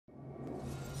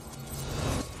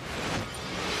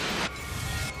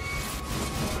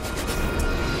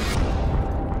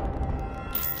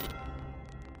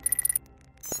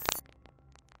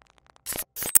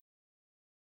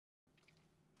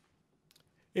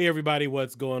Hey everybody,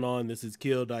 what's going on? This is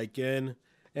Kildaiken,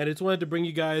 and I just wanted to bring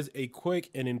you guys a quick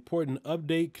and important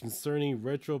update concerning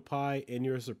Retropie and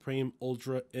your Supreme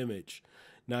Ultra image.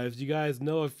 Now, as you guys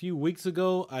know, a few weeks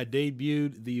ago, I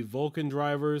debuted the Vulkan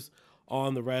drivers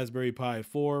on the Raspberry Pi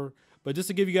 4. But just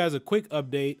to give you guys a quick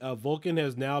update, Vulkan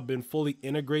has now been fully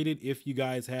integrated if you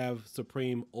guys have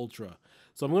Supreme Ultra.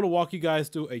 So I'm going to walk you guys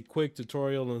through a quick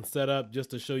tutorial and setup just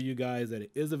to show you guys that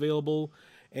it is available.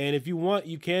 And if you want,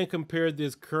 you can compare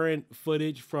this current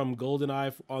footage from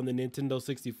GoldenEye on the Nintendo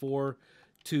 64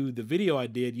 to the video I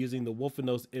did using the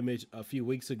Wolfenos image a few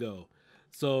weeks ago.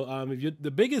 So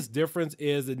the biggest difference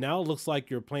is it now looks like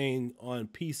you're playing on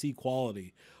PC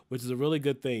quality, which is a really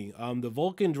good thing. The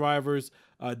Vulkan drivers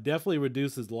definitely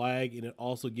reduces lag, and it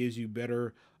also gives you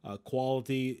better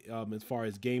quality as far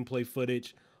as gameplay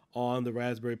footage on the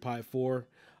Raspberry Pi 4.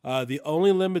 The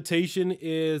only limitation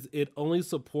is it only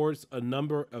supports a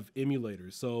number of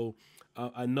emulators. So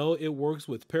I know it works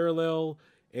with Parallel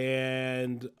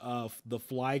and the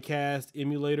Flycast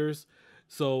emulators.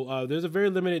 So there's a very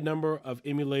limited number of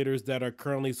emulators that are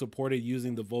currently supported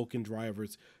using the Vulkan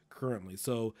drivers currently.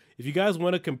 So if you guys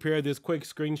want to compare this quick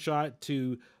screenshot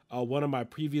to one of my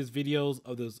previous videos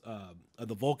of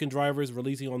the Vulkan drivers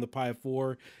releasing on the Pi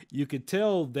 4, you could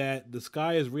tell that the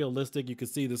sky is realistic. You can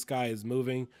see the sky is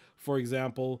moving, for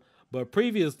example. But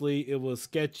previously, it was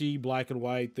sketchy, black and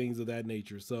white, things of that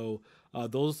nature. So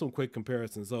those are some quick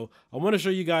comparisons. So I want to show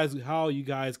you guys how you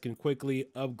guys can quickly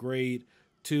upgrade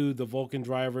to the Vulkan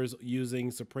drivers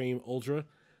using Supreme Ultra.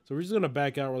 So we're just going to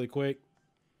back out really quick.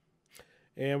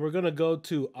 And we're going to go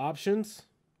to Options.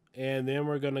 And then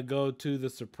we're going to go to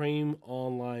the Supreme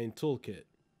Online Toolkit.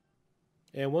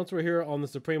 And once we're here on the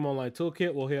Supreme Online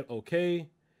Toolkit, we'll hit OK.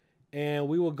 And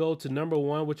we will go to number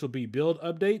 1, which will be Build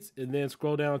Updates. And then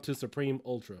scroll down to Supreme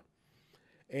Ultra.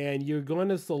 And you're going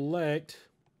to select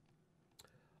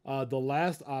the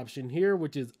last option here,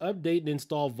 which is Update and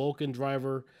Install Vulkan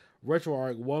Driver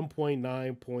RetroArch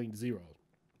 1.9.0.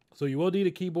 So you will need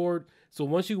a keyboard. So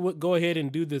once you go ahead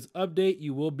and do this update,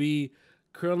 you will be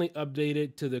currently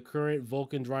updated to the current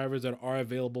Vulkan drivers that are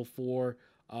available for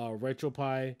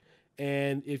Retropie.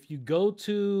 And if you go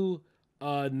to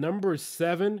number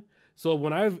 7, so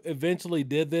when I eventually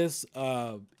did this,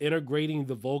 integrating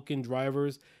the Vulkan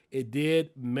drivers, it did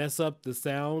mess up the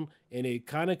sound, and it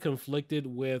kind of conflicted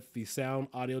with the sound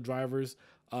audio drivers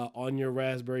on your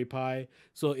Raspberry Pi.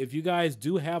 So if you guys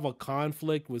do have a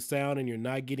conflict with sound and you're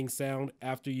not getting sound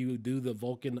after you do the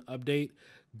Vulkan update,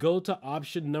 go to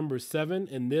option number 7,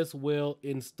 and this will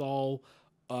install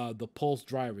the Pulse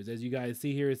drivers. As you guys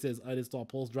see here, it says uninstall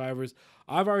Pulse drivers.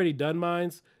 I've already done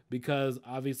mines because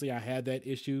obviously I had that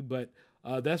issue, but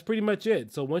that's pretty much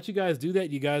it. So once you guys do that,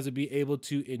 you guys will be able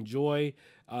to enjoy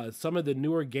some of the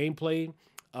newer gameplay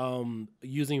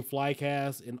using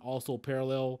Flycast and also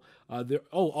Parallel.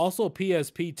 Also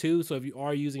PSP too. So if you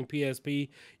are using PSP,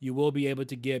 you will be able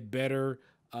to get better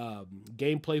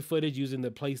gameplay footage using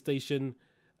the PlayStation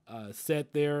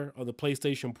set there on the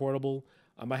PlayStation Portable.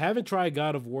 I haven't tried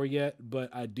God of War yet, but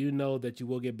I do know that you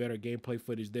will get better gameplay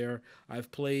footage there.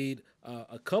 I've played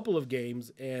a couple of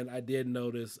games, and I did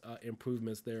notice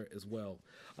improvements there as well.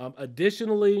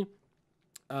 Additionally,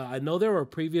 I know there were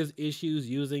previous issues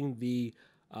using the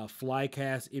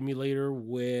Flycast emulator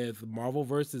with Marvel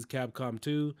vs. Capcom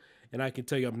 2, and I can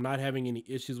tell you I'm not having any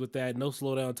issues with that. No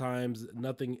slowdown times,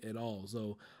 nothing at all.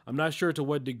 So I'm not sure to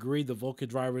what degree the Vulkan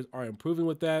drivers are improving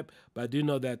with that, but I do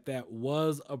know that that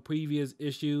was a previous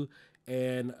issue.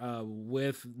 And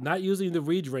with not using the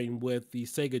redrain with the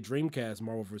Sega Dreamcast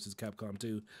Marvel vs. Capcom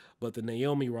 2, but the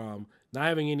Naomi ROM, not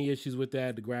having any issues with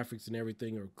that. The graphics and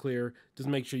everything are clear. Just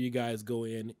make sure you guys go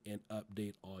in and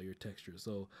update all your textures.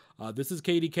 So this is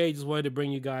KDK. Just wanted to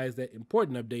bring you guys that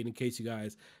important update in case you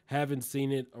guys haven't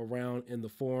seen it around in the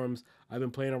forums. I've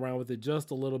been playing around with it just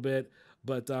a little bit,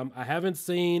 but I haven't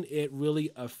seen it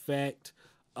really affect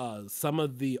some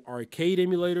of the arcade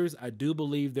emulators. I do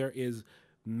believe there is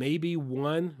maybe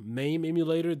one MAME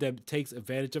emulator that takes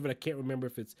advantage of it. I can't remember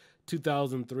if it's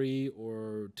 2003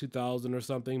 or 2000 or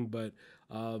something, but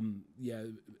yeah,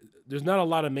 there's not a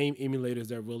lot of MAME emulators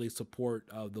that really support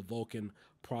the Vulkan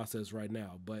process right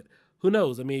now. But who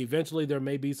knows? I mean, eventually there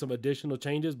may be some additional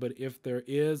changes, but if there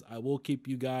is, I will keep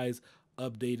you guys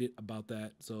updated about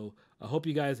that. So I hope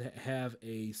you guys have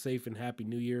a safe and happy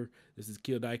new year. This is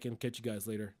Kildaiken. Catch you guys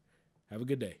later. Have a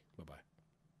good day. Bye-bye.